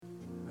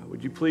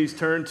Would you please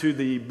turn to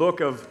the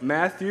book of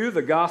Matthew,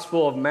 the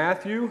Gospel of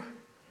Matthew?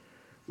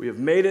 We have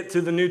made it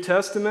to the New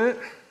Testament.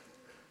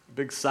 A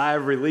big sigh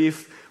of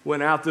relief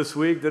went out this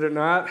week, did it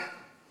not?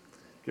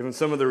 Given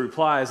some of the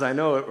replies, I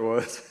know it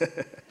was.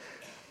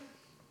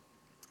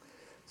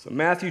 So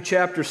Matthew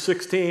chapter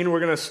 16,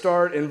 we're going to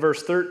start in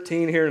verse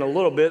 13 here in a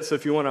little bit, so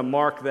if you want to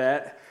mark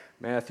that,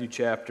 Matthew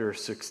chapter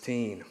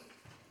 16.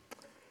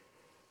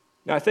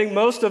 Now, I think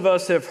most of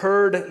us have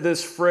heard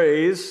this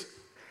phrase,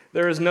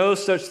 there is no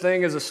such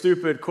thing as a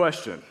stupid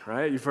question,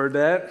 right? You've heard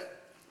that?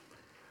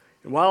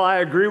 And while I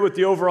agree with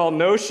the overall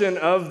notion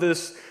of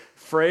this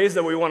phrase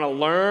that we want to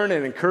learn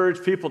and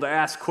encourage people to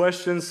ask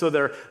questions so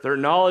their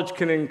knowledge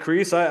can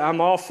increase,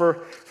 I'm all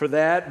for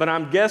that. But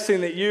I'm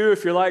guessing that you,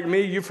 if you're like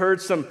me, you've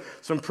heard some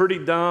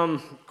pretty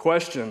dumb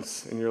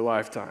questions in your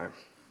lifetime.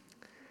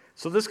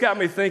 So this got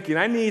me thinking,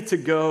 I need to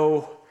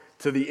go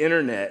to the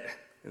internet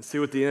and see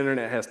what the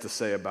internet has to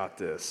say about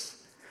this.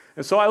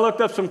 And so I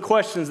looked up some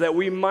questions that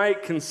we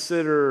might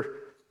consider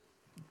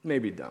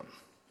maybe dumb.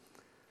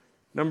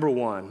 Number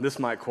one, this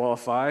might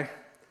qualify.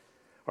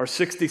 Are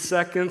 60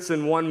 seconds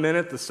and 1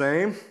 minute the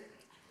same?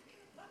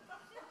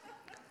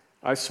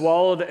 I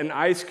swallowed an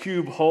ice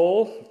cube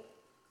whole.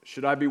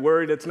 Should I be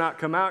worried it's not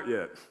come out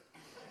yet?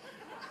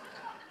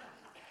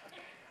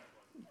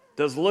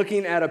 Does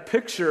looking at a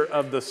picture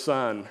of the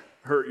sun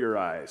hurt your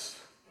eyes?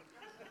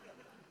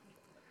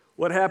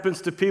 What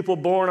happens to people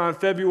born on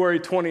February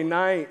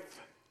 29th?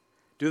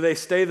 Do they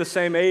stay the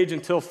same age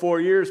until 4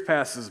 years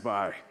passes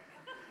by?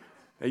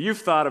 Now, you've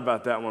thought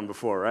about that one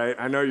before, right?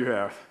 I know you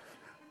have.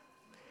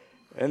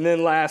 And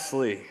then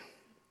lastly,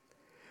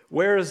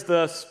 where is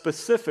the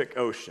Pacific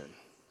Ocean?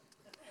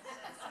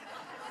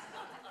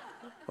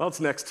 Well, it's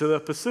next to the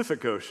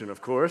Pacific Ocean,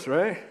 of course,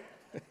 right?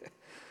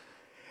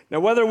 Now,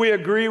 whether we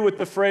agree with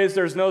the phrase,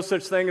 there's no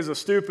such thing as a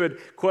stupid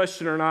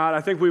question or not, I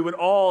think we would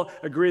all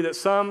agree that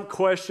some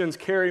questions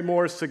carry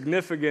more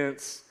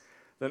significance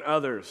than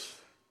others.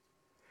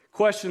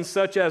 Questions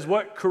such as,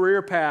 what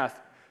career path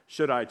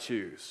should I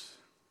choose?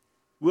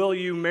 Will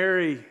you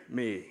marry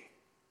me?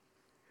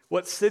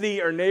 What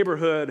city or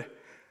neighborhood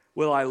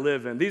will I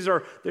live in? These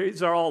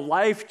are all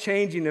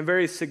life-changing and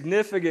very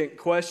significant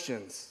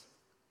questions.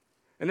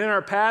 And in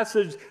our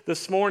passage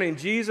this morning,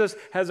 Jesus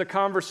has a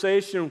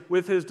conversation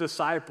with his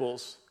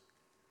disciples.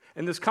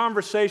 And this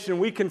conversation,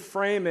 we can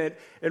frame it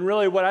in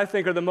really what I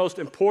think are the most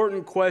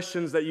important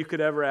questions that you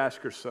could ever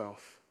ask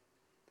yourself.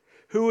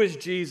 Who is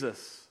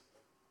Jesus?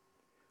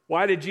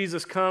 Why did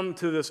Jesus come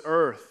to this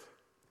earth?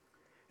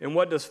 And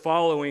what does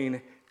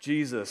following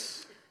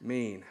Jesus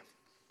mean?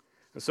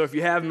 And so if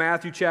you have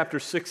Matthew chapter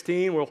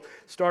 16, we'll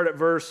start at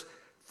verse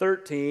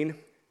 13, and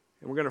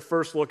we're going to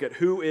first look at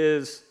who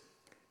is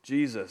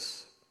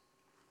Jesus.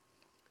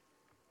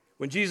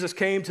 When Jesus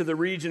came to the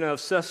region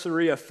of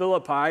Caesarea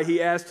Philippi,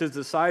 he asked his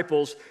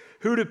disciples,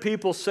 "Who do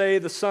people say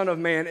the Son of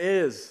Man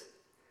is?"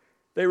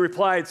 They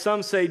replied,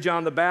 "Some say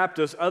John the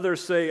Baptist,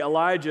 others say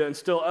Elijah, and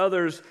still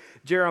others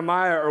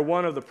Jeremiah or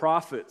one of the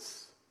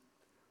prophets."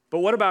 "But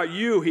what about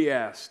you?" he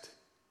asked.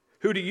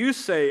 "Who do you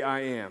say I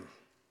am?"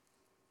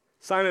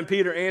 Simon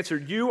Peter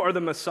answered, "You are the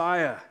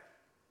Messiah,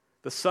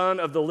 the Son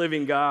of the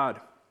living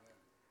God."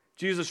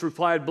 Jesus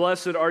replied,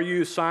 "Blessed are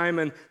you,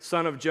 Simon,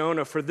 son of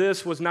Jonah, for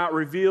this was not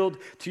revealed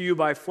to you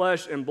by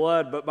flesh and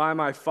blood, but by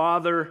my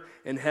Father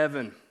in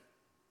heaven.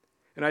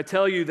 And I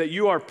tell you that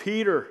you are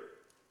Peter,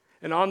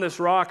 and on this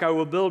rock I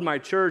will build my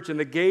church, and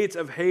the gates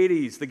of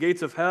Hades, the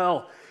gates of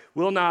hell,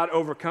 will not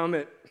overcome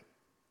it.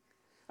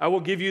 I will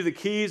give you the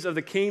keys of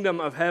the kingdom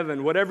of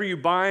heaven. Whatever you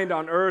bind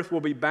on earth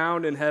will be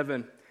bound in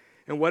heaven,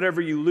 and whatever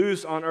you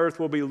loose on earth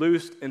will be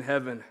loosed in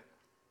heaven."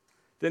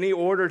 Then he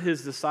ordered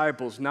his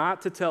disciples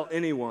not to tell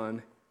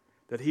anyone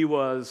that he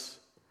was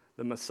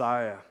the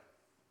Messiah.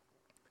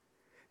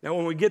 Now,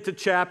 when we get to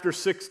chapter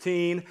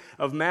 16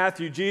 of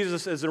Matthew,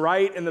 Jesus is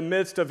right in the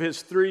midst of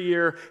his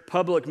 3-year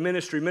public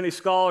ministry. Many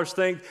scholars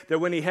think that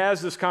when he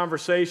has this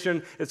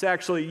conversation, it's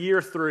actually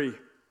year 3.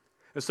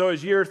 And so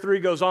as year 3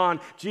 goes on,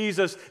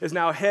 Jesus is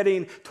now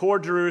heading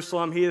toward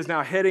Jerusalem. He is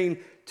now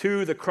heading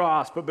to the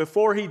cross. But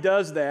before he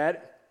does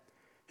that,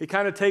 he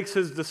kind of takes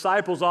his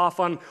disciples off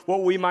on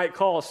what we might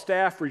call a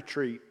staff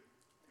retreat.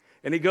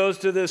 And he goes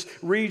to this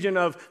region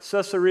of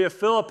Caesarea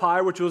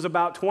Philippi, which was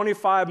about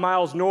 25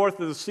 miles north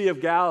of the Sea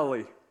of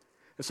Galilee.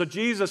 And so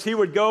Jesus, he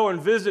would go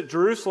and visit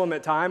Jerusalem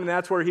at times, and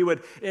that's where he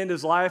would end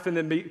his life and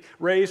then be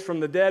raised from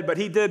the dead. But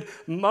he did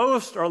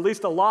most, or at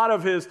least a lot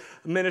of his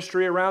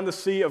ministry around the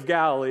Sea of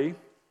Galilee.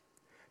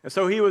 And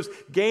so he was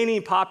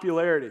gaining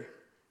popularity.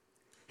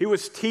 He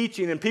was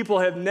teaching, and people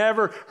have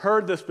never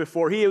heard this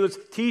before. He was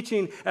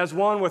teaching as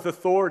one with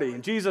authority.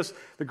 And Jesus,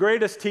 the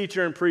greatest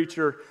teacher and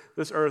preacher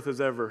this earth has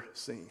ever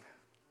seen.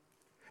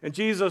 And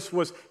Jesus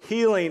was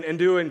healing and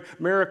doing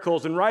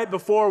miracles. And right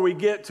before we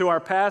get to our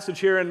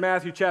passage here in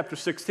Matthew chapter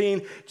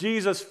 16,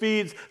 Jesus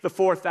feeds the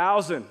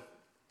 4,000.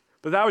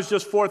 But that was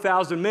just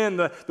 4,000 men.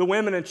 The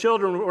women and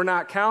children were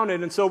not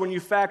counted. And so when you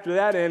factor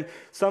that in,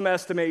 some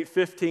estimate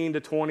 15,000 to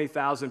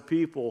 20,000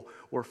 people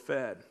were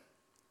fed.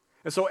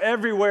 And so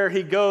everywhere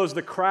he goes,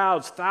 the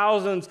crowds,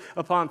 thousands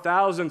upon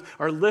thousands,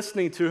 are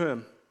listening to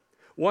him,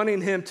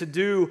 wanting him to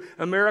do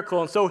a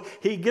miracle. And so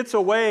he gets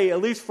away, at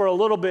least for a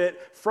little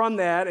bit, from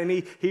that, and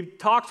he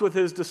talks with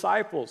his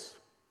disciples.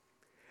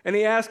 And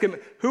he asks him,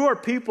 "Who are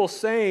people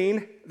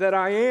saying that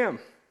I am?"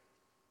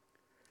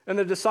 And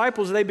the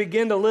disciples, they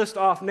begin to list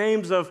off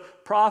names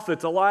of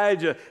prophets,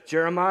 Elijah,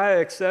 Jeremiah,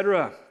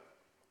 etc.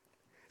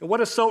 And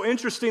what is so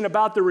interesting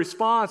about the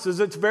response is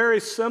it's very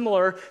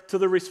similar to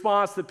the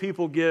response that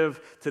people give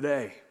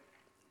today.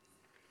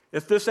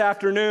 If this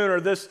afternoon or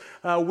this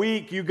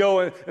week you go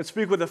and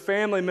speak with a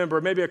family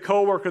member, maybe a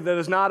coworker that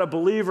is not a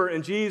believer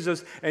in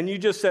Jesus, and you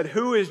just said,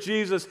 "Who is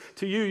Jesus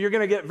to you?" you're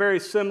going to get very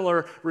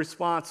similar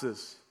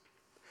responses.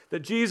 That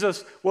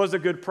Jesus was a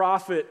good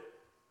prophet,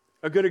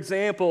 a good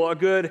example, a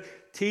good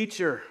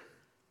teacher.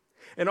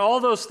 And all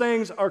those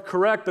things are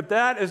correct, but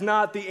that is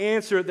not the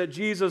answer that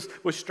Jesus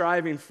was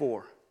striving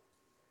for.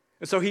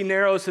 And so he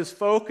narrows his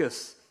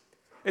focus,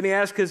 and he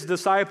asks his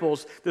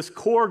disciples, this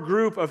core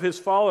group of his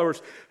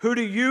followers, "Who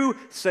do you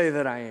say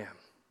that I am?"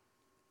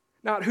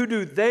 Not who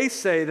do they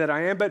say that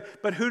I am,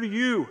 but who do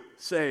you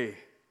say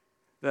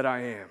that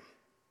I am?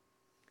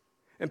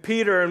 And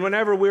Peter, and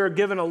whenever we are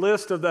given a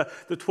list of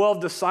the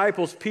 12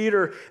 disciples,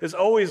 Peter is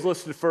always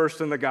listed first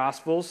in the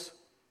Gospels.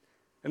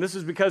 And this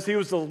is because he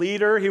was the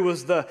leader, he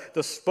was the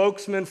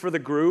spokesman for the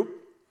group.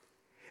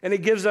 And he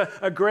gives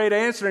a great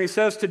answer, and he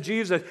says to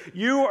Jesus,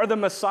 "You are the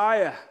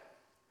Messiah.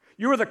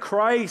 You are the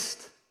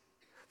Christ,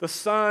 the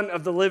Son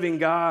of the living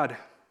God."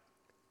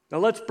 Now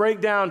let's break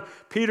down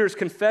Peter's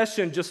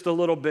confession just a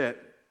little bit.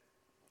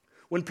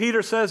 When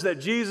Peter says that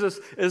Jesus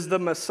is the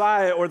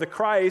Messiah or the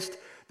Christ,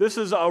 this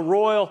is a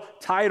royal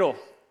title.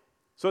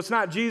 So it's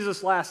not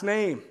Jesus' last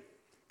name.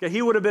 Okay,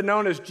 he would have been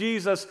known as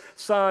Jesus,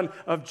 son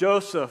of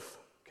Joseph.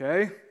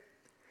 Okay?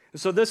 And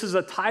so this is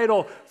a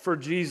title for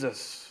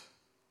Jesus.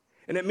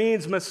 And it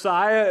means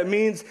Messiah, it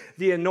means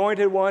the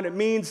anointed one, it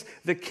means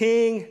the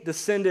king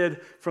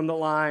descended from the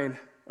line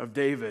of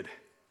David.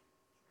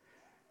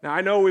 Now,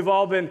 I know we've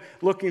all been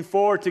looking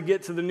forward to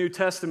get to the New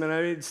Testament.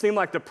 I mean, it seemed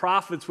like the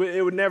prophets,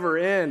 it would never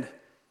end.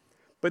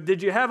 But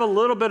did you have a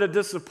little bit of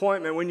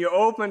disappointment when you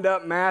opened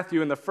up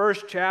Matthew and the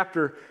first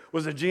chapter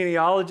was a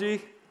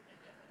genealogy?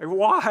 Like,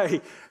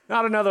 why?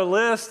 Not another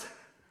list.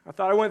 I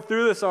thought I went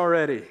through this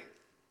already.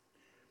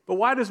 But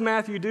why does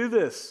Matthew do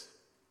this?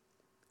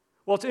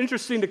 Well, it's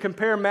interesting to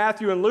compare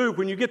Matthew and Luke.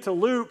 When you get to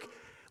Luke,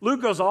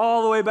 Luke goes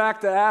all the way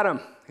back to Adam.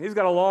 He's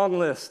got a long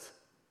list.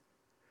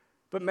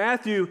 But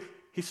Matthew,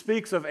 he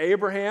speaks of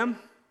Abraham.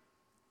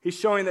 He's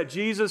showing that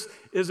Jesus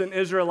is an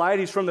Israelite.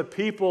 He's from the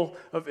people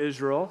of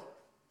Israel.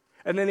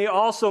 And then he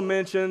also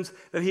mentions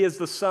that he is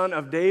the son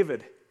of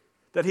David,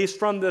 that he's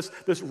from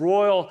this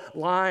royal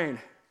line.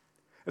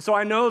 And so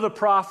I know the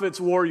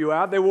prophets wore you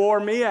out. They wore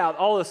me out,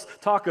 all this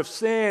talk of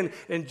sin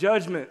and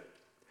judgment.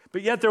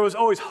 But yet there was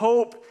always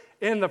hope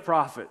in the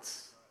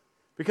prophets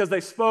because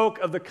they spoke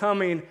of the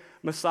coming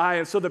Messiah.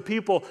 And so the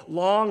people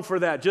long for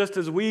that, just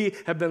as we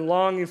have been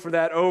longing for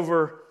that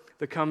over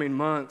the coming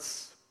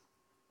months.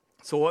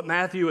 So what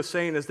Matthew is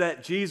saying is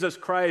that Jesus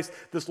Christ,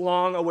 this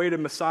long-awaited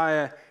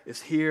Messiah,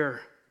 is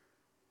here.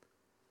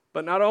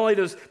 But not only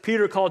does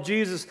Peter call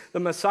Jesus the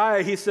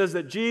Messiah, he says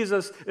that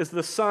Jesus is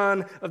the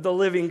Son of the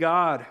living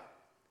God.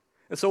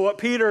 And so what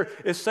Peter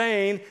is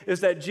saying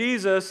is that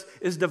Jesus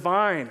is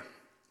divine.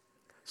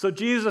 So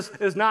Jesus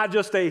is not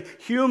just a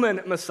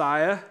human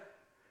Messiah,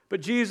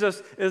 but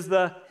Jesus is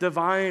the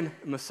divine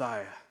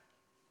Messiah.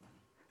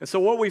 And so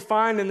what we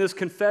find in this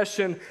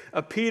confession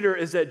of Peter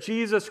is that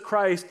Jesus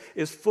Christ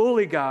is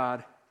fully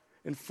God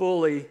and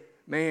fully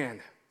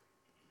man.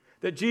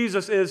 That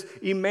Jesus is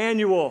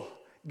Emmanuel,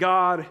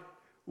 God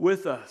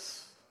with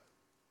us.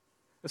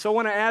 And so I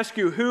want to ask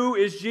you, who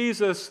is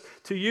Jesus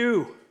to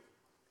you?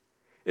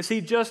 Is he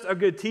just a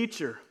good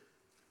teacher?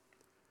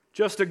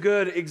 Just a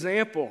good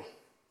example?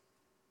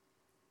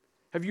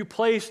 Have you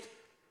placed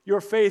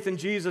your faith in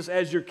Jesus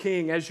as your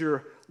King, as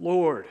your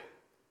Lord?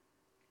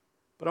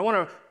 But I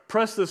want to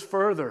press this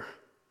further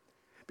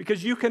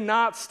because you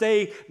cannot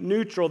stay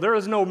neutral. There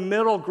is no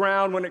middle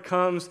ground when it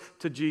comes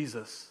to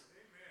Jesus.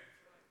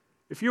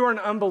 If you are an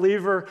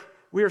unbeliever,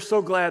 we are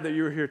so glad that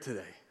you are here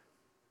today.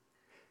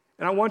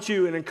 And I want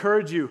you and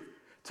encourage you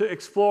to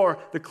explore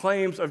the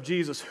claims of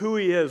Jesus, who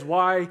he is,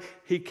 why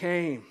he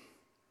came.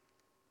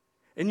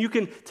 And you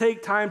can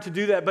take time to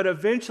do that, but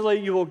eventually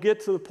you will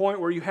get to the point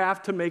where you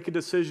have to make a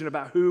decision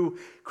about who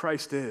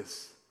Christ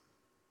is.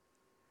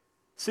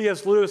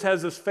 C.S. Lewis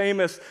has this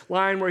famous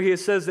line where he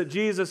says that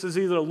Jesus is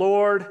either a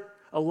Lord,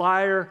 a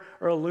liar,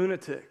 or a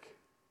lunatic.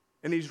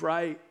 And he's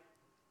right.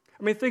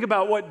 I mean, think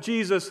about what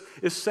Jesus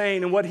is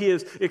saying and what he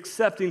is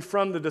accepting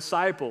from the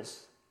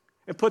disciples.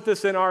 And put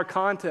this in our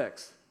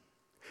context.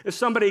 If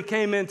somebody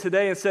came in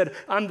today and said,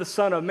 "I'm the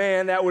Son of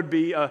Man," that would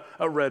be a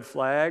red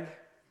flag.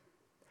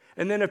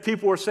 And then if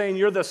people were saying,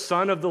 "You're the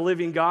Son of the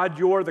living God,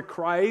 you're the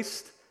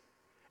Christ,"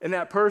 and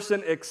that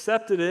person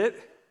accepted it,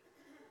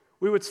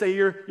 we would say,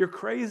 you're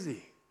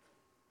crazy.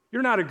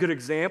 You're not a good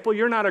example.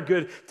 You're not a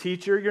good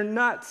teacher. You're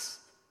nuts.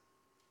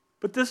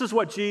 But this is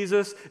what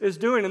Jesus is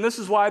doing, and this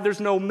is why there's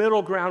no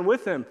middle ground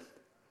with him.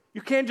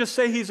 You can't just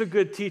say he's a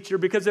good teacher,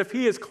 because if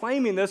he is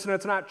claiming this and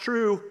it's not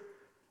true,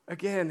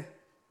 again,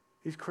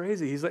 he's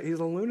crazy. He's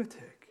a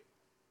lunatic.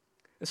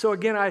 And so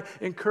again, I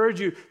encourage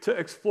you to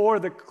explore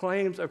the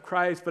claims of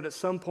Christ, but at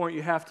some point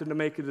you have to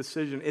make a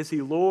decision. Is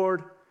he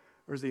Lord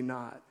or is he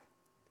not?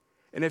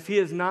 And if he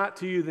is not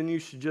to you, then you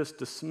should just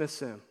dismiss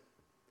him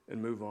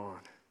and move on.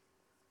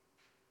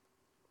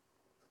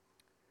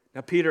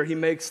 Now, Peter, he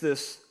makes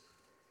this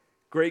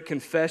great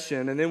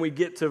confession, and then we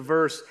get to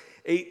verse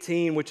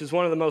 18, which is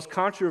one of the most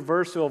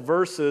controversial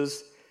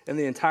verses in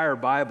the entire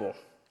Bible.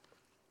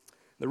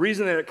 The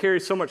reason that it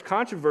carries so much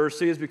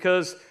controversy is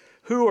because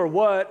who or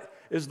what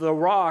is the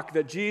rock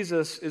that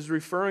Jesus is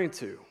referring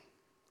to?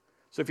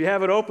 So if you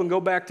have it open, go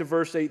back to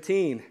verse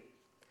 18.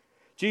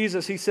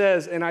 Jesus, he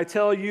says, "And I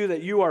tell you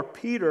that you are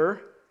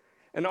Peter,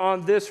 and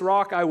on this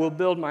rock I will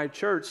build my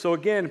church." So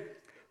again,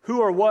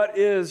 who or what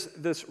is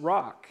this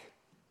rock?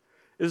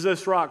 Is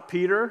this rock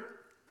Peter?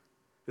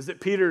 Is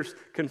it Peter's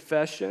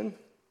confession?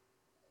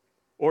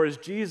 Or is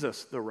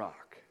Jesus the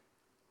rock?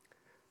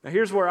 Now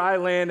here's where I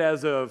land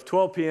as of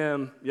 12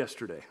 p.m.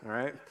 yesterday, all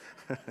right?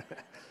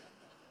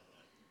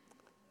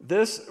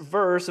 This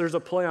verse, there's a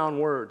play on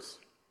words.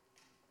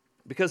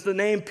 Because the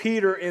name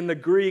Peter in the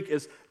Greek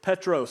is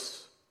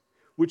Petros,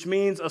 which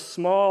means a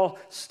small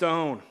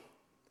stone.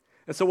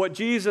 And so what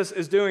Jesus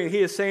is doing,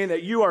 he is saying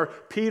that you are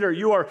Peter,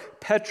 you are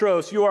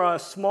Petros, you are a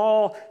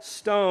small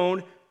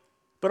stone,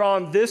 but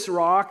on this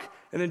rock,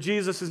 and then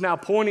Jesus is now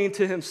pointing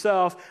to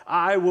himself,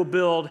 I will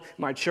build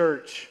my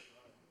church.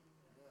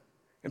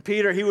 And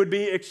Peter, he would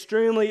be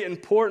extremely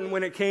important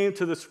when it came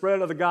to the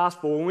spread of the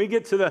gospel. When we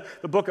get to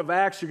the book of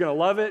Acts, you're going to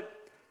love it.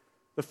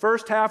 The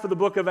first half of the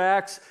book of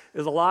Acts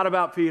is a lot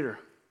about Peter,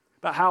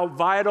 about how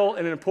vital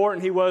and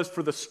important he was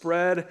for the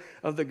spread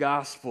of the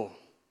gospel.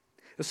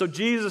 And so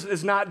Jesus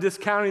is not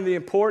discounting the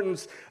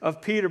importance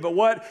of Peter, but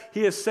what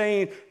he is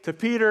saying to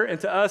Peter and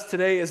to us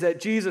today is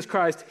that Jesus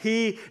Christ,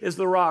 he is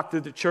the rock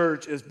that the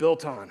church is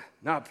built on,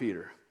 not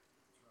Peter.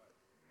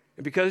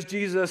 And because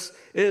Jesus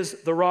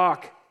is the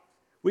rock,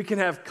 we can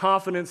have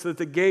confidence that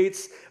the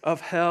gates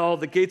of hell,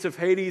 the gates of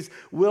Hades,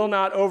 will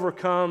not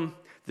overcome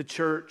the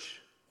church.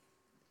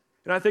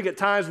 And I think at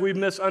times we've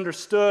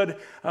misunderstood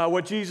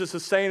what Jesus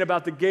is saying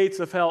about the gates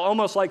of hell,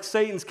 almost like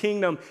Satan's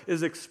kingdom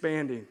is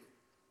expanding.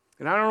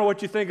 And I don't know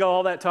what you think of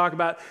all that talk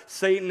about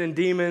Satan and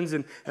demons,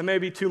 and it may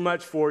be too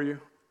much for you.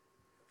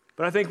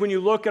 But I think when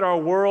you look at our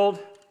world,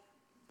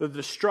 the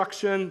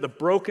destruction, the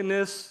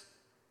brokenness,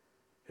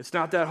 it's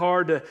not that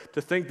hard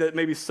to think that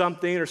maybe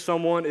something or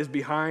someone is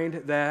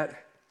behind that.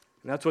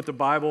 And that's what the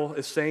Bible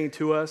is saying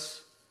to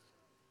us.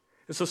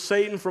 And so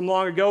Satan, from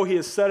long ago, he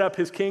has set up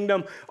his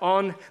kingdom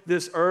on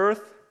this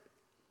earth.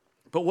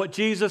 But what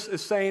Jesus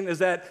is saying is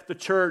that the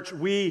church,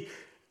 we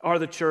are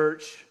the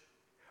church,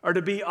 are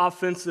to be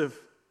offensive.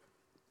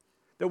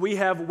 That we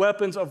have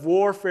weapons of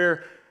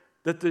warfare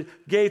that the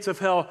gates of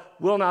hell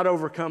will not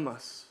overcome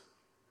us.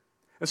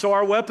 And so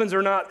our weapons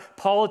are not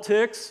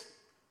politics,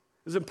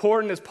 as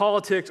important as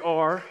politics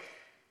are.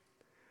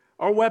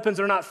 Our weapons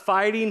are not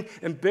fighting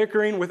and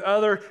bickering with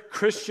other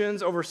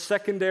Christians over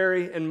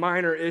secondary and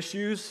minor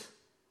issues.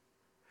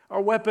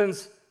 Our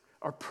weapons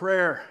are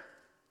prayer,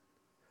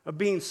 of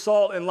being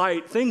salt and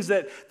light, things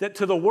that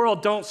to the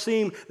world don't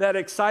seem that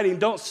exciting,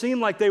 don't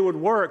seem like they would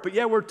work, but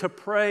yet we're to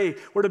pray,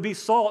 we're to be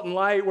salt and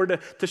light, we're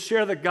to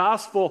share the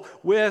gospel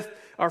with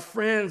our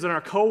friends and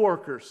our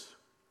coworkers.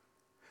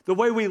 The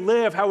way we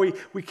live, how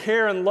we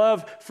care and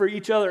love for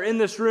each other in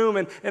this room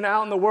and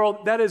out in the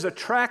world, that is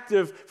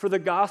attractive for the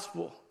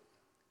gospel.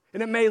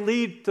 And it may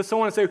lead to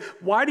someone to say,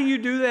 why do you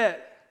do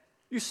that?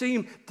 You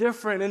seem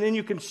different. And then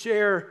you can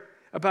share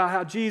about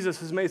how Jesus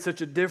has made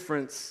such a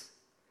difference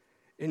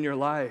in your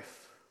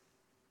life.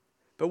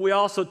 But we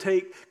also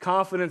take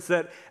confidence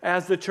that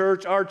as the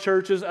church, our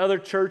churches, other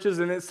churches,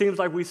 and it seems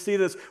like we see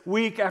this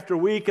week after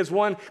week as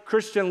one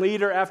Christian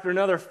leader after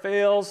another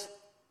fails,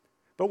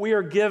 but we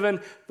are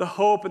given the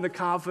hope and the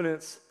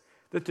confidence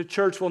that the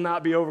church will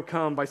not be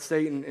overcome by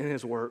Satan and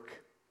his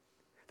work,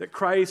 that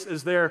Christ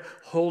is there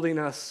holding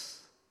us.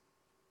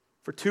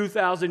 For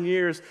 2,000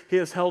 years, he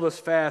has held us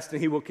fast,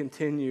 and he will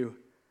continue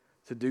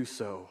to do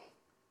so.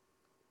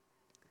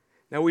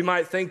 Now, we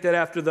might think that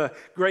after the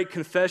great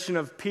confession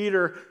of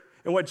Peter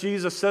and what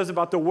Jesus says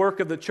about the work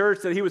of the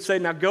church, that he would say,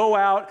 now go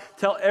out,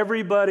 tell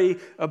everybody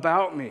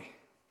about me.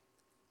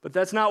 But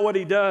that's not what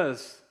he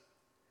does.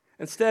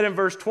 Instead, in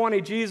verse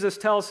 20, Jesus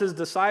tells his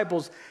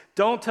disciples,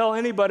 don't tell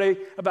anybody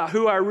about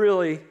who I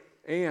really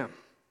am.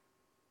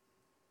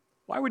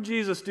 Why would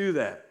Jesus do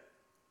that?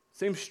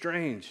 Seems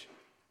strange.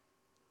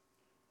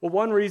 Well,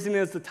 one reason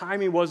is the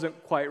timing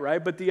wasn't quite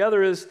right, but the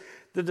other is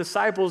the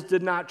disciples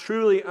did not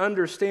truly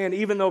understand,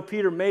 even though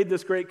Peter made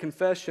this great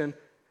confession,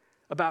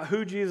 about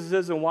who Jesus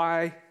is and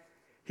why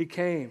he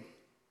came.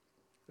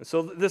 And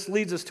so this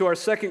leads us to our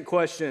second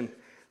question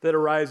that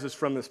arises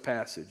from this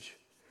passage.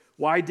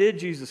 Why did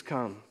Jesus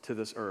come to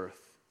this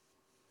earth?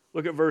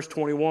 Look at verse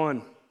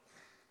 21.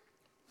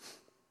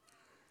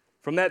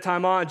 From that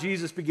time on,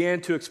 Jesus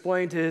began to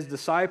explain to his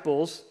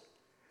disciples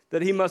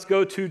that he must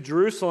go to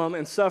Jerusalem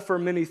and suffer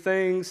many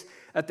things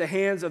at the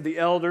hands of the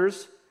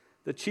elders,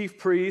 the chief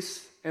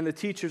priests, and the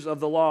teachers of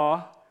the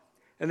law,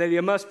 and that he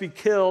must be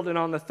killed and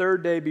on the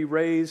third day be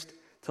raised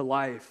to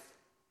life.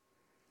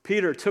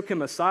 Peter took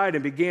him aside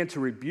and began to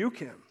rebuke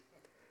him.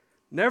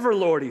 "Never,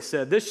 Lord," he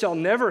said, "this shall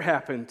never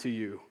happen to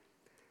you."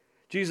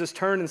 Jesus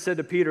turned and said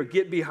to Peter,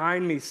 "Get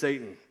behind me,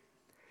 Satan.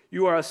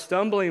 You are a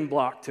stumbling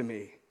block to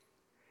me.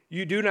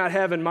 You do not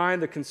have in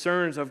mind the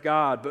concerns of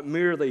God, but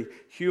merely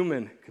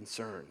human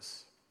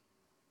concerns."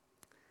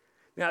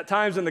 Now, at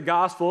times in the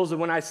Gospels, and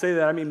when I say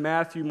that, I mean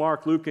Matthew,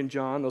 Mark, Luke, and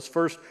John, those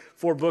first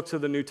 4 books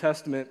of the New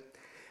Testament,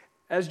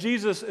 as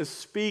Jesus is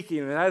speaking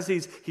and as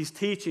he's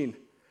teaching,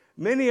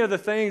 many of the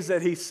things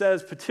that he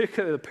says,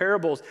 particularly the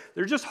parables,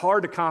 they're just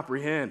hard to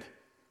comprehend.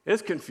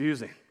 It's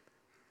confusing.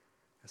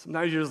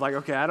 Sometimes you're just like,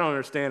 okay, I don't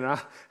understand it.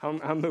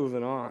 I'm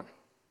moving on.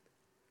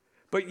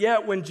 But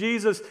yet, when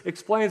Jesus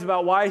explains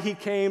about why he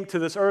came to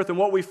this earth, and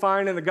what we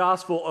find in the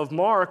Gospel of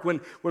Mark,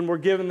 when we're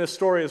given this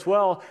story as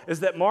well,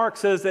 is that Mark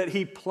says that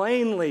he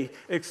plainly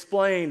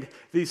explained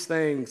these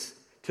things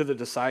to the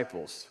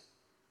disciples.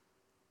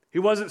 He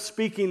wasn't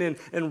speaking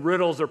in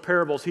riddles or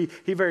parables. He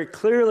very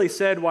clearly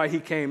said why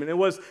he came, and it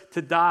was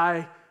to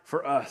die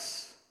for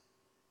us.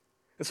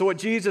 And so what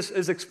Jesus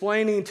is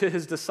explaining to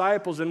his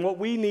disciples, and what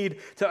we need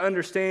to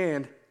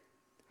understand,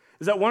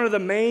 is that one of the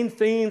main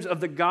themes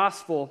of the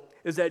gospel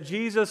is that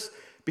Jesus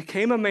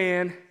became a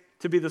man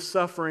to be the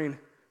suffering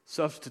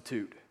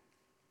substitute.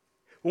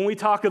 When we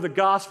talk of the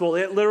gospel,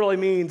 it literally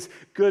means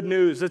good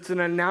news. It's an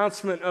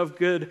announcement of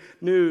good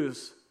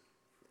news.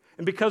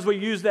 And because we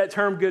use that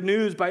term good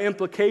news, by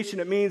implication,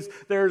 it means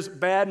there's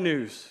bad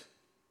news.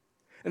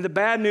 And the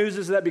bad news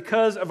is that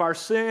because of our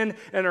sin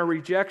and our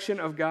rejection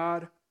of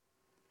God,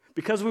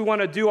 because we want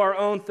to do our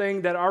own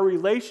thing, that our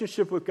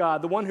relationship with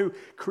God, the one who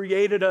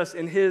created us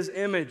in his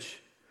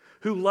image,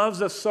 who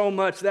loves us so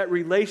much, that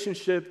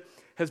relationship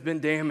has been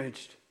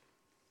damaged.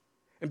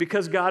 And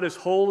because God is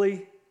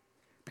holy,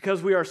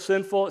 because we are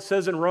sinful, it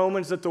says in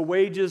Romans that the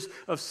wages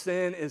of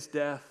sin is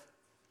death.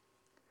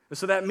 And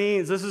so that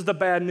means, this is the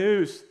bad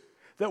news,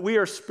 that we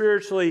are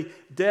spiritually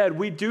dead.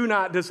 We do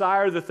not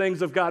desire the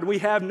things of God. We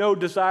have no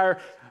desire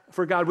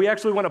for God. We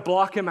actually want to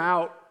block him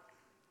out.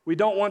 We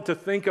don't want to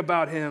think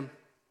about him.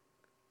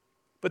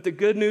 But the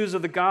good news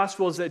of the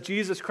gospel is that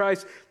Jesus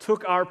Christ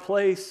took our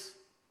place.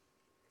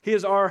 He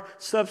is our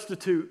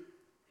substitute.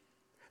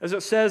 As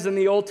it says in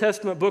the Old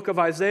Testament book of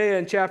Isaiah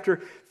in chapter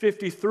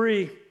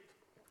 53,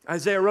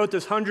 Isaiah wrote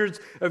this hundreds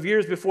of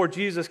years before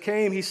Jesus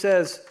came. He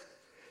says,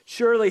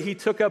 "Surely he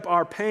took up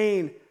our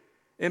pain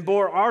and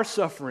bore our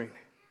suffering.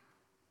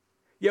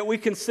 Yet we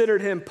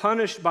considered him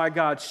punished by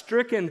God,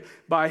 stricken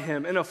by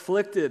him, and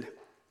afflicted.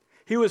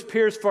 He was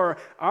pierced for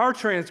our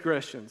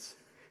transgressions.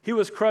 He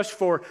was crushed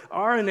for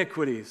our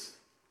iniquities.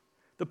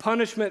 The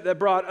punishment that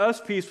brought us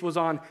peace was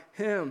on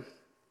him,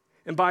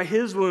 and by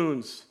his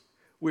wounds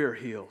we are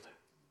healed."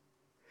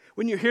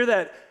 When you hear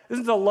that,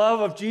 isn't the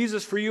love of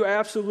Jesus for you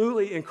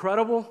absolutely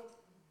incredible?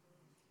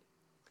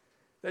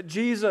 That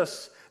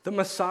Jesus, the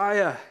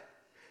Messiah,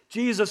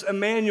 Jesus,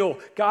 Emmanuel,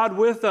 God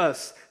with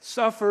us,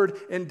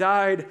 suffered and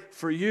died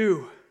for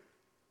you.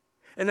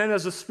 And then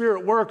as the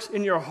Spirit works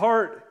in your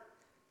heart,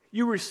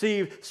 you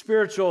receive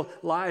spiritual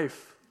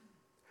life.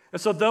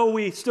 And so though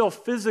we still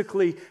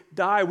physically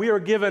die, we are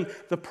given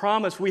the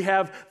promise, we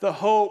have the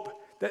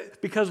hope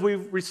that because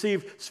we've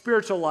received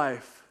spiritual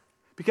life,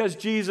 because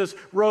Jesus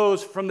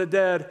rose from the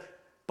dead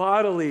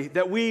bodily,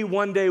 that we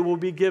one day will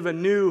be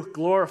given new,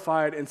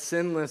 glorified, and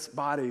sinless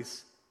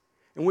bodies.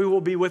 And we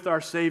will be with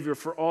our Savior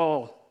for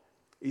all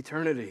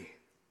eternity.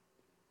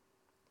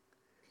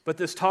 But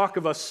this talk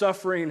of a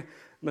suffering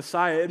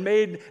Messiah, it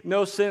made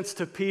no sense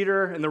to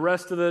Peter and the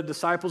rest of the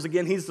disciples.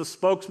 Again, he's the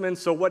spokesman,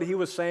 so what he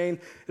was saying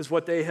is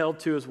what they held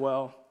to as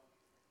well.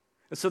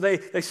 And so they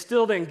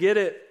still didn't get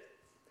it.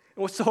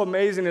 And what's so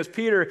amazing is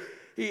Peter,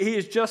 he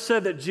has just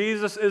said that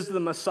Jesus is the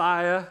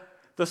Messiah,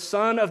 the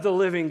Son of the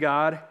living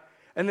God,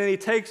 and then he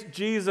takes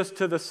Jesus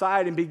to the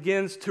side and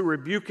begins to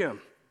rebuke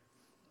him.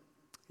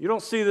 You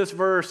don't see this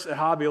verse at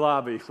Hobby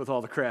Lobby with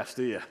all the crafts,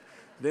 do you?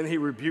 Then he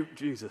rebuked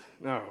Jesus.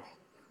 No.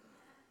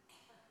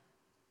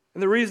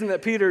 And the reason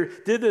that Peter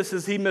did this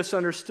is he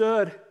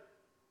misunderstood.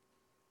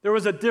 There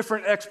was a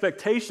different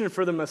expectation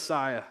for the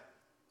Messiah.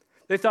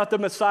 They thought the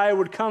Messiah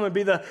would come and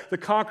be the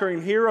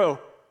conquering hero.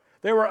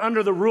 They were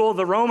under the rule of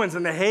the Romans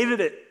and they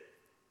hated it.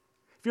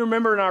 If you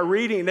remember in our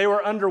reading, they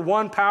were under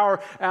one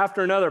power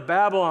after another.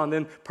 Babylon,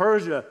 then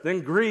Persia,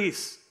 then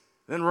Greece,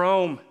 then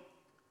Rome.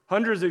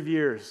 Hundreds of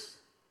years.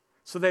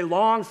 So they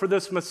longed for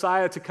this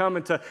Messiah to come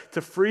and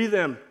to free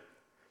them,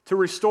 to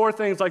restore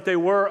things like they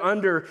were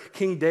under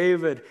King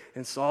David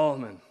and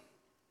Solomon.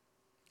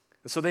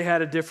 And so they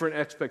had a different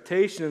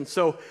expectation. And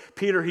so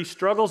Peter, he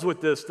struggles with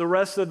this. The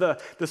rest of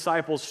the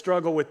disciples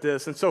struggle with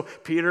this. And so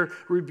Peter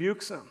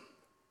rebukes them.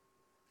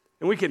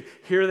 And we can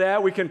hear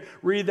that, we can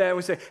read that, and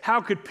we say, how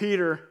could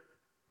Peter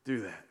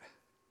do that?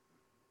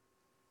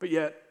 But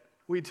yet,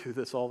 we do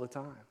this all the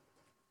time.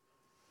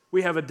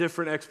 We have a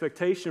different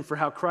expectation for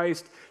how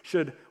Christ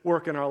should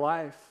work in our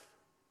life.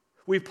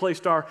 We've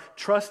placed our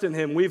trust in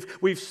him.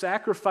 We've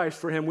sacrificed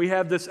for him. We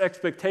have this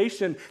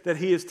expectation that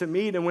he is to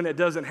meet, and when it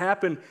doesn't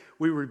happen,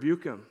 we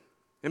rebuke him.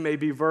 It may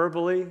be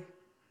verbally,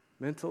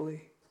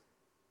 mentally.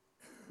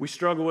 We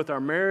struggle with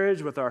our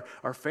marriage, with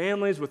our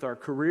families, with our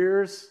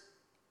careers,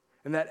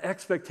 and that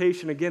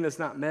expectation, again, is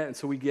not met, and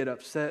so we get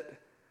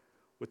upset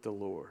with the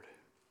Lord.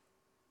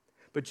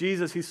 But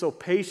Jesus, he's so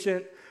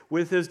patient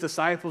with his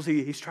disciples.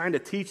 He's trying to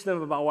teach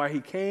them about why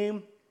he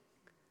came.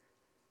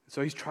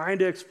 So he's trying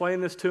to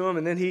explain this to them,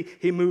 and then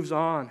he moves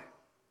on.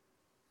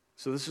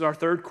 So this is our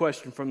third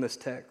question from this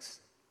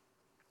text.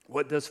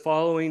 What does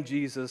following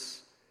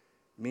Jesus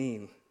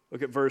mean?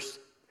 Look at verse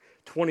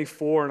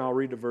 24, and I'll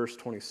read to verse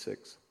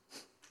 26.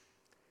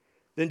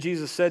 Then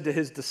Jesus said to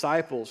his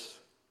disciples,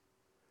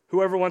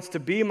 "Whoever wants to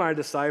be my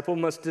disciple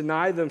must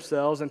deny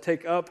themselves and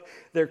take up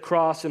their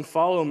cross and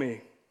follow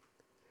me.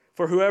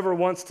 For whoever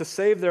wants to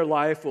save their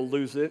life will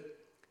lose it,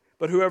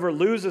 but whoever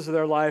loses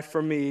their life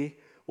for me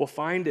will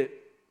find it.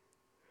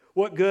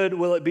 What good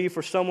will it be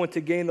for someone to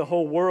gain the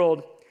whole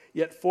world,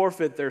 yet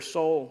forfeit their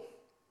soul?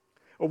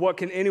 Or what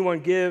can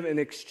anyone give in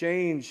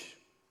exchange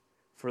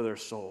for their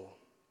soul?"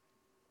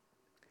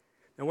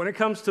 Now, when it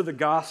comes to the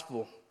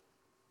gospel,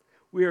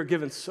 we are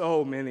given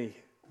so many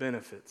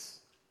benefits.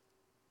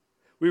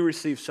 We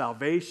receive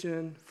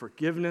salvation,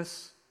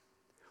 forgiveness.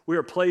 We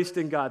are placed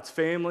in God's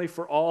family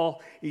for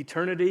all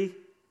eternity.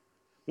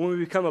 When we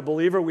become a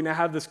believer, we now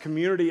have this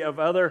community of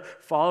other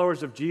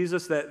followers of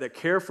Jesus that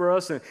care for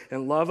us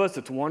and love us.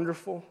 It's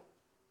wonderful.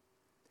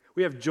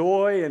 We have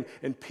joy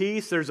and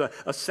peace. There's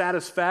a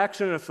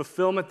satisfaction and a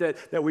fulfillment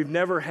that we've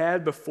never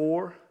had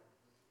before.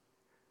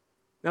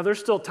 Now, there's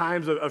still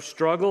times of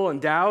struggle and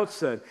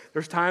doubts, and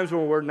there's times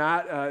when we're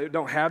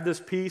don't have this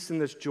peace and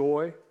this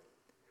joy.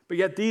 But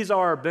yet these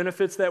are our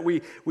benefits that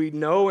we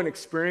know and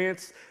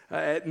experience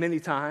at many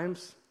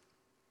times.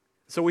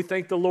 So we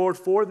thank the Lord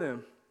for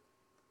them.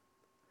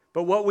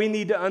 But what we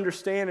need to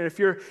understand, and if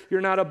you're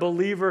not a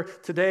believer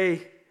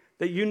today,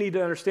 that you need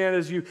to understand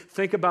as you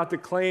think about the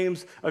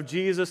claims of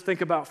Jesus,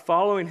 think about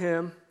following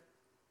him,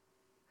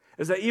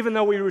 is that even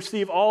though we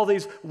receive all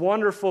these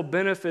wonderful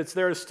benefits,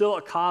 there is still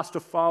a cost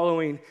of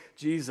following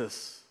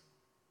Jesus.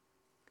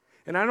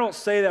 And I don't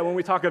say that when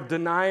we talk of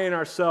denying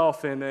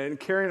ourselves and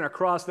carrying our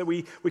cross, that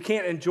we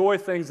can't enjoy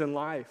things in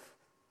life.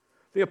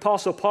 The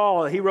Apostle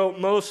Paul, he wrote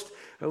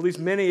at least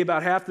many,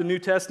 about half the New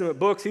Testament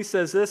books. He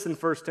says this in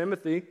 1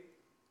 Timothy,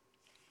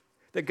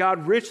 that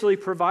God richly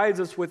provides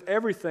us with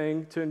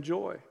everything to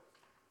enjoy.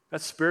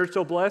 That's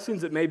spiritual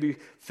blessings. It may be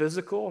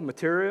physical,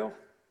 material.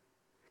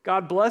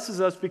 God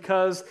blesses us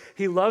because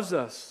he loves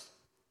us.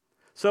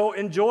 So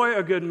enjoy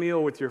a good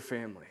meal with your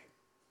family.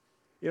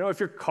 You know, if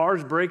your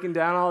car's breaking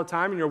down all the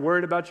time and you're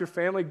worried about your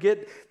family,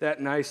 get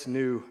that nice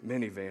new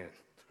minivan.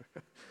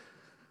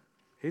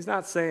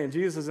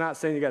 Jesus is not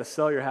saying you got to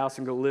sell your house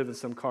and go live in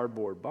some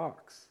cardboard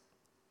box.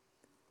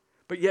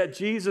 But yet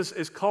Jesus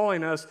is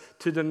calling us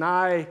to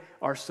deny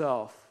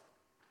ourselves,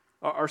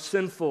 our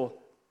sinful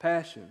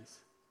passions,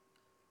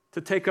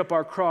 to take up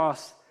our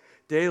cross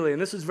daily.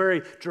 And this is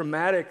very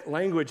dramatic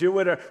language. It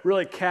would have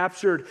really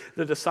captured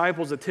the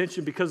disciples'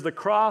 attention, because the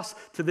cross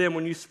to them,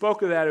 when you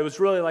spoke of that, it was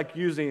really like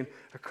using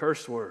a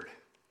curse word.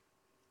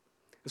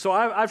 So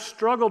I've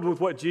struggled with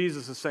what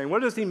Jesus is saying.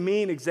 What does he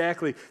mean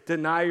exactly?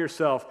 Deny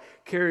yourself,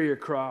 carry your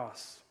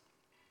cross.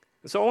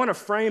 And so I want to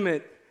frame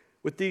it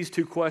with these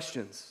two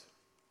questions.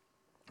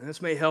 And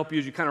this may help you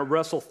as you kind of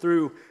wrestle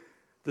through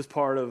this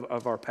part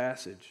of our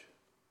passage.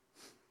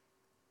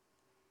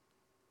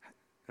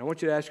 I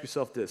want you to ask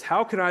yourself this: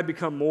 how can I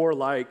become more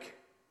like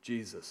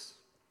Jesus?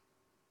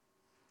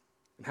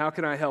 And how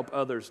can I help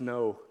others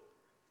know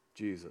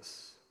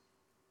Jesus?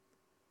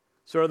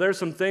 So are there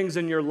some things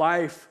in your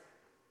life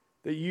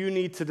that you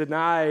need to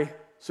deny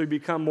so you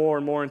become more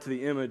and more into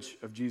the image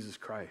of Jesus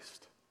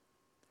Christ?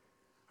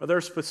 Are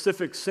there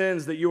specific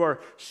sins that you are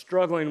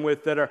struggling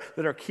with that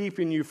are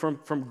keeping you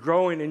from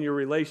growing in your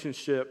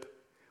relationship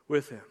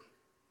with him?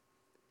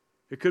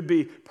 It could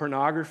be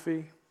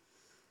pornography.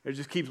 It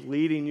just keeps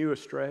leading you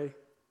astray.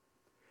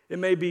 It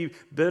may be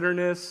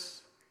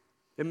bitterness.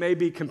 It may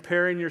be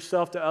comparing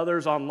yourself to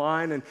others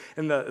online,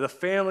 and the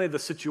family, the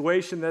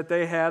situation that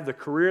they have, the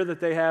career that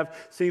they have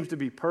seems to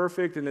be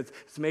perfect, and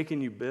it's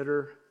making you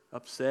bitter,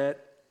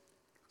 upset,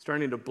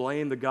 starting to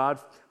blame God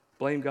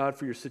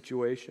for your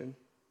situation.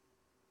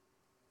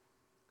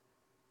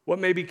 What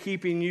may be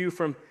keeping you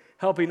from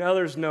helping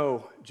others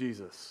know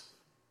Jesus?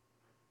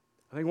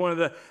 I think one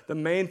of the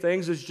main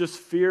things is just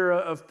fear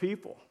of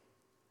people.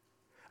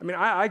 I mean,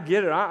 I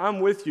get it. I'm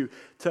with you.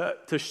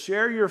 To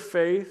share your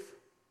faith,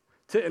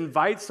 to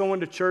invite someone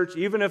to church,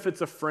 even if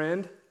it's a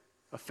friend,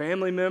 a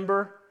family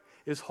member,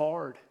 is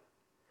hard.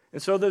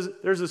 And so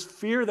there's this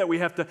fear that we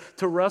have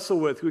to wrestle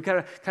with. We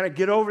kind of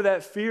get over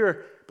that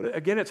fear, but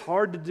again, it's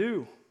hard to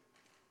do.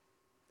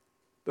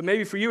 But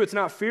maybe for you, it's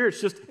not fear,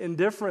 it's just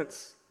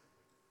indifference,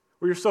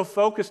 where you're so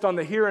focused on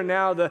the here and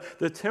now,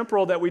 the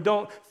temporal, that we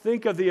don't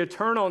think of the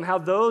eternal and how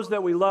those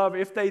that we love,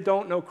 if they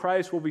don't know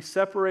Christ, will be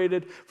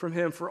separated from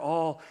him for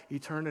all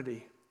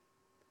eternity.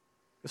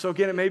 So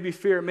again, it may be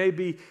fear, it may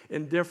be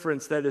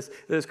indifference that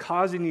is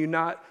causing you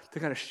not to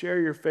kind of share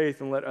your faith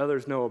and let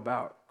others know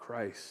about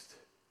Christ.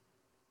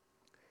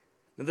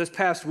 Now, this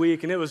past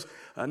week, and it was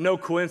no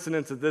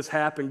coincidence that this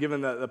happened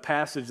given the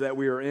passage that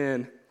we were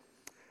in,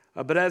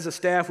 but as a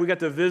staff, we got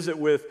to visit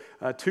with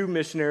two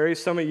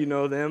missionaries. Some of you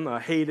know them,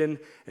 Hayden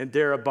and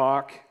Dara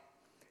Bach.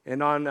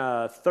 And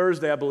on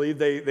Thursday, I believe,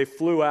 they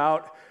flew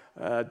out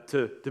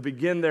to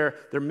begin their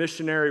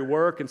missionary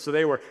work. And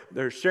so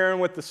they're sharing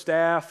with the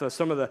staff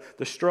some of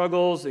the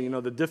struggles,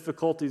 the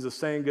difficulties of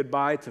saying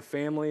goodbye to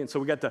family. And so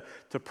we got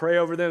to pray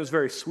over them. It was a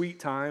very sweet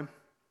time.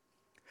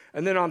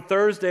 And then on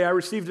Thursday, I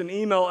received an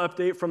email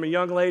update from a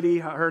young lady.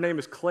 Her name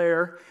is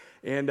Claire.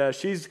 And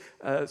she's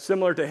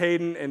similar to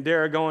Hayden and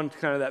Dara, going to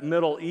kind of that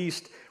Middle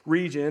East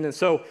region. And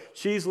so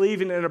she's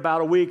leaving in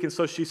about a week. And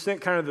so she sent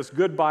kind of this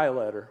goodbye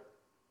letter.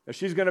 Now,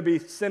 she's going to be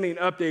sending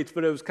updates,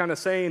 but it was kind of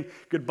saying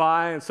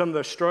goodbye and some of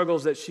the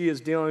struggles that she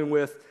is dealing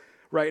with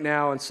right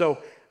now. And so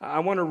I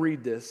want to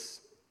read this.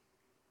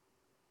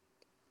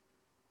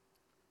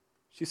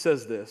 She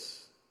says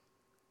this: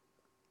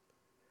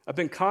 I've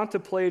been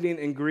contemplating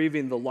and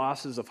grieving the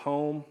losses of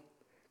home,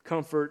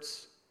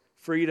 comforts,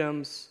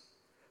 freedoms,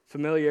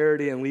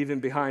 familiarity, and leaving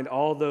behind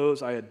all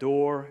those I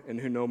adore and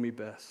who know me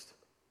best.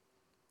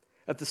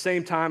 At the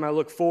same time, I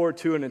look forward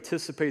to and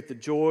anticipate the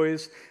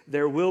joys,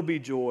 there will be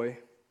joy,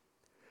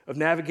 of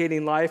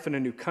navigating life in a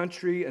new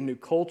country, a new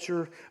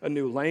culture, a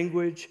new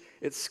language.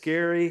 It's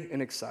scary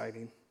and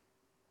exciting.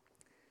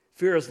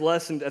 Fear is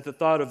lessened at the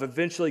thought of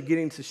eventually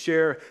getting to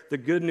share the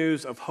good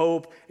news of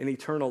hope and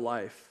eternal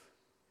life.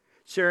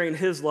 Sharing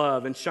His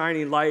love and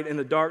shining light in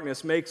the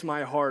darkness makes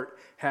my heart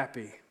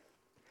happy.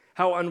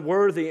 How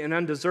unworthy and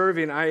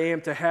undeserving I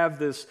am to have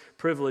this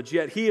privilege,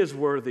 yet He is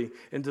worthy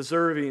and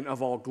deserving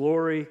of all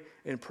glory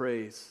and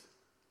praise.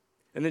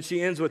 And then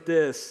she ends with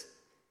this: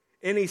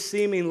 any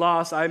seeming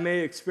loss I may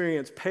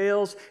experience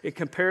pales in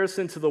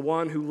comparison to the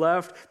one who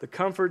left the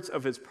comforts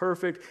of His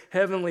perfect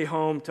heavenly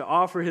home to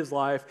offer His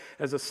life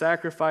as a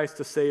sacrifice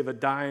to save a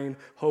dying,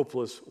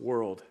 hopeless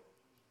world.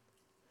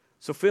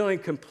 So feeling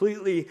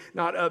completely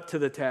not up to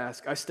the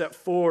task, I step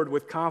forward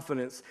with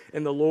confidence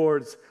in the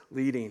Lord's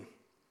leading.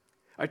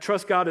 I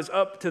trust God is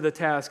up to the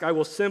task. I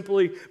will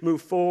simply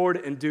move forward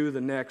and do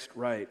the next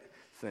right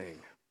thing.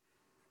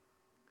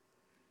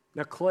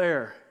 Now,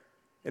 Claire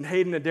and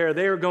Hayden and Dara,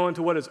 they are going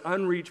to what is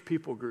unreached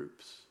people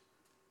groups.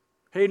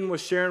 Hayden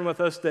was sharing with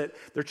us that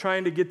they're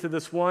trying to get to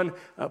this one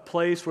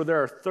place where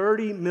there are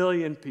 30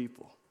 million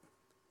people.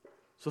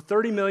 So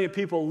 30 million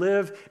people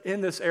live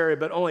in this area,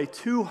 but only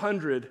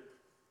 200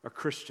 are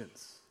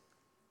Christians.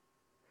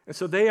 And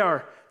so they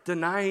are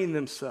denying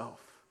themselves.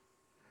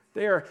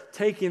 They are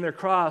taking their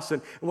cross.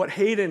 And what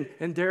Hayden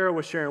and Dara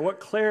was sharing, what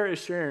Claire is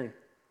sharing,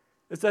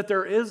 is that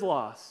there is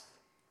loss.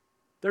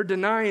 They're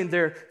denying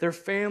their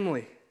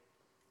family.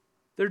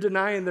 They're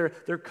denying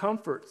their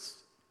comforts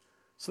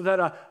so that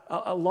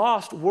a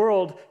lost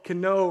world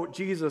can know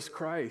Jesus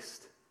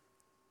Christ.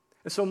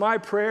 And so my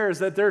prayer is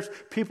that there's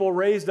people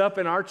raised up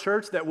in our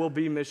church that will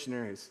be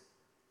missionaries.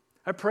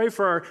 I pray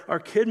for our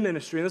kid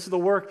ministry, and this is the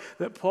work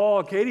that Paul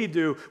and Katie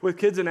do with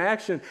Kids in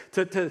Action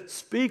to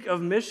speak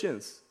of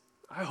missions.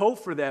 I hope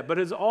for that, but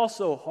it's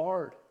also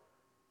hard.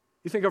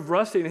 You think of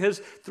Rusty and his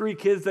 3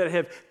 kids that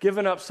have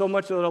given up so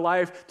much of their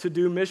life to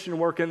do mission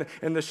work,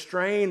 and the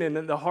strain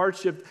and the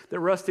hardship that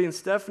Rusty and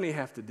Stephanie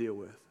have to deal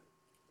with.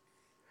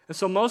 And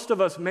so most of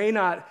us may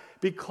not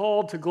be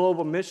called to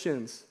global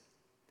missions,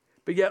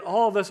 but yet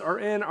all of us are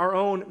in our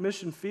own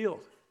mission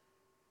field.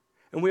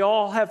 And we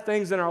all have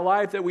things in our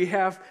life that we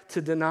have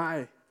to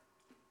deny.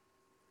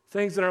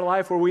 Things in our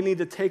life where we need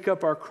to take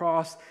up our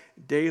cross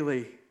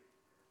daily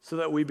so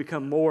that we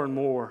become more and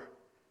more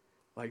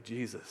like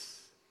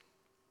Jesus.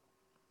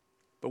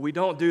 But we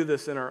don't do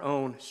this in our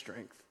own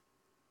strength.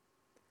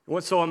 And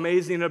what's so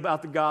amazing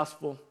about the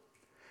gospel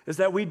is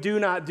that we do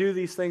not do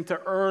these things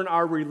to earn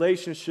our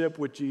relationship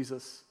with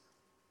Jesus.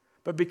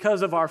 But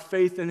because of our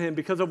faith in Him,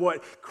 because of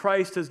what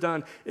Christ has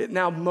done, it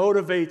now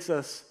motivates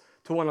us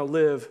to want to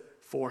live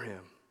for Him.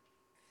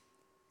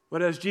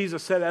 But as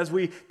Jesus said, as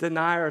we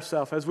deny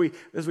ourselves, as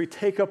we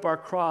take up our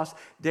cross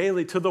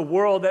daily to the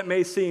world that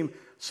may seem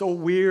so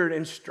weird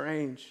and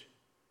strange,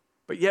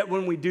 but yet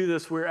when we do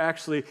this, we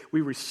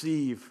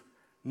receive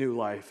new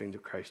life into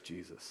Christ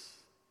Jesus.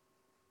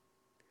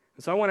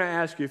 And so I want to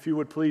ask you if you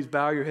would please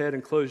bow your head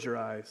and close your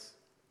eyes.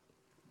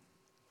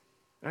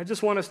 And I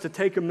just want us to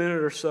take a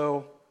minute or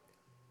so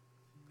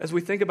as we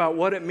think about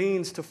what it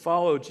means to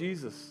follow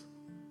Jesus.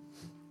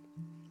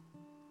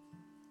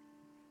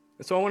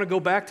 And so I want to go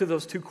back to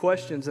those 2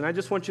 questions, and I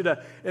just want you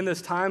to, in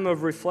this time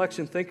of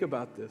reflection, think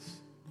about this.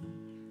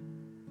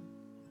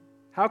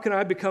 How can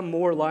I become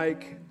more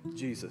like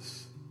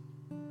Jesus?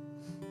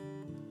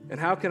 And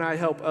how can I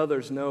help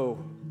others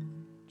know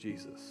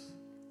Jesus?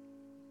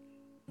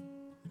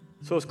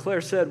 So as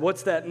Claire said,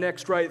 what's that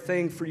next right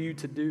thing for you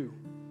to do?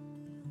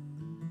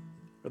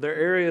 Are there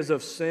areas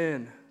of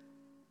sin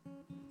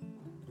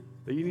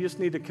that you just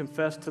need to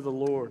confess to the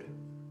Lord?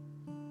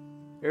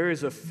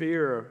 Areas of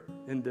fear or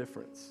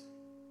indifference?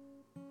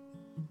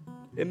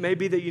 It may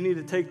be that you need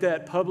to take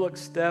that public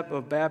step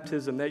of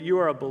baptism, that you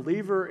are a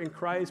believer in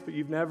Christ, but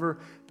you've never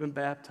been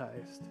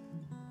baptized.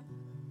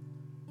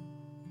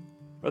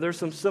 Are there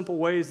some simple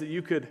ways that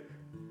you could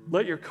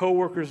let your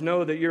coworkers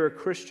know that you're a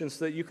Christian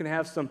so that you can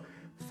have some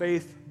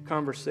faith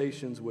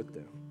conversations with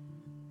them?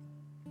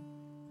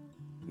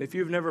 And if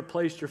you've never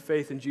placed your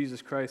faith in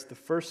Jesus Christ, the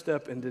first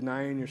step in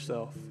denying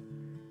yourself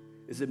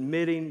is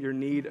admitting your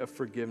need of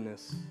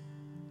forgiveness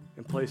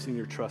and placing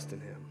your trust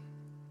in Him.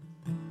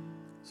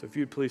 So if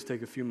you'd please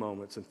take a few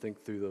moments and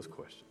think through those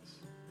questions.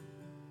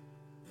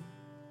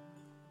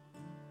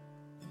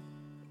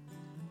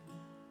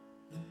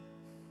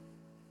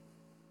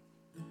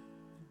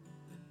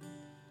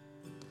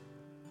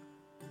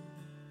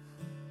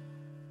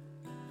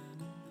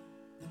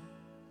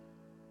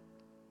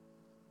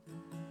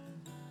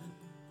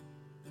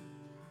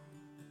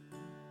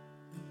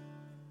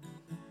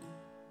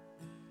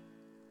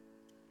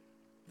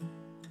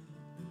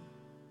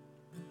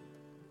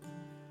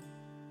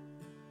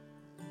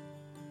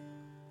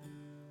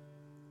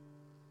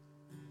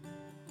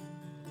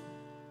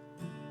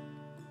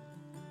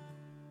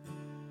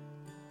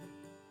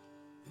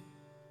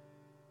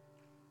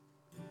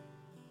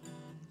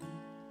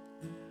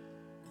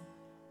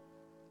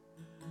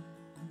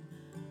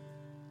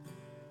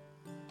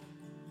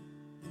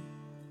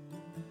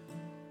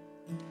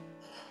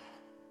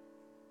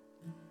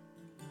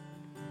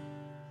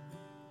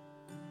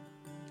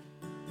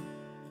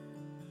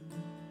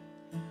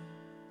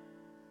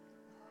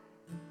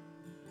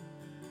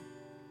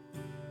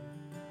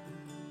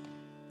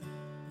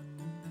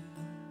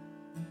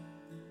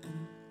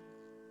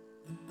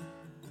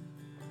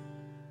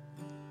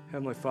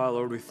 Heavenly Father,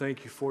 Lord, we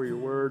thank you for your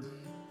word.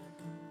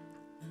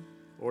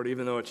 Lord,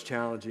 even though it's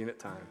challenging at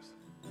times.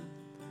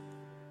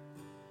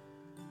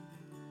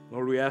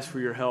 Lord, we ask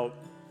for your help.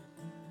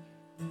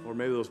 Lord,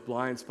 maybe those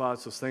blind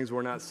spots, those things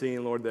we're not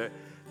seeing, Lord, that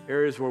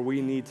areas where we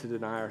need to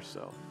deny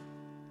ourselves.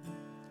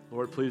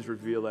 Lord, please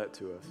reveal that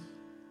to us.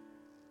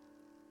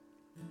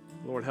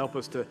 Lord, help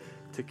us to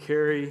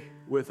carry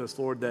with us,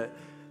 Lord,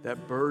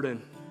 that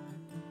burden.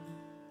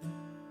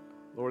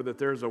 Lord, that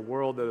there's a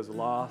world that is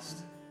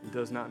lost and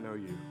does not know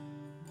you.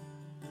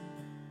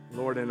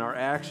 Lord, in our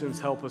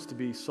actions, help us to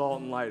be salt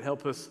and light.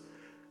 Help us,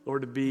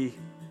 Lord, to be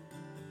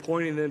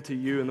pointing them to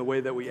you in the way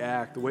that we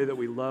act, the way that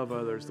we love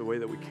others, the way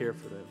that we care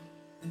for them.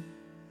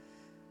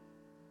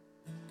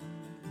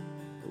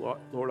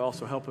 Lord,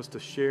 also help us to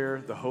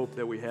share the hope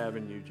that we have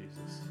in you,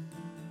 Jesus.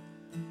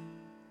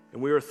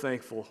 And we are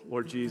thankful,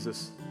 Lord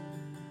Jesus,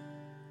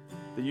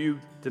 that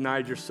you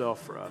denied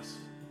yourself for us.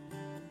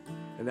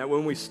 And that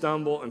when we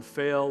stumble and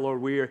fail,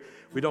 Lord,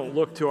 we don't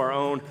look to our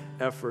own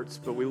efforts,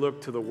 but we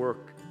look to the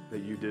work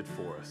that you did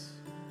for us.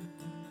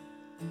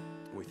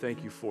 And we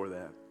thank you for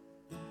that.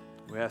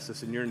 We ask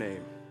this in your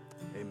name.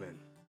 Amen.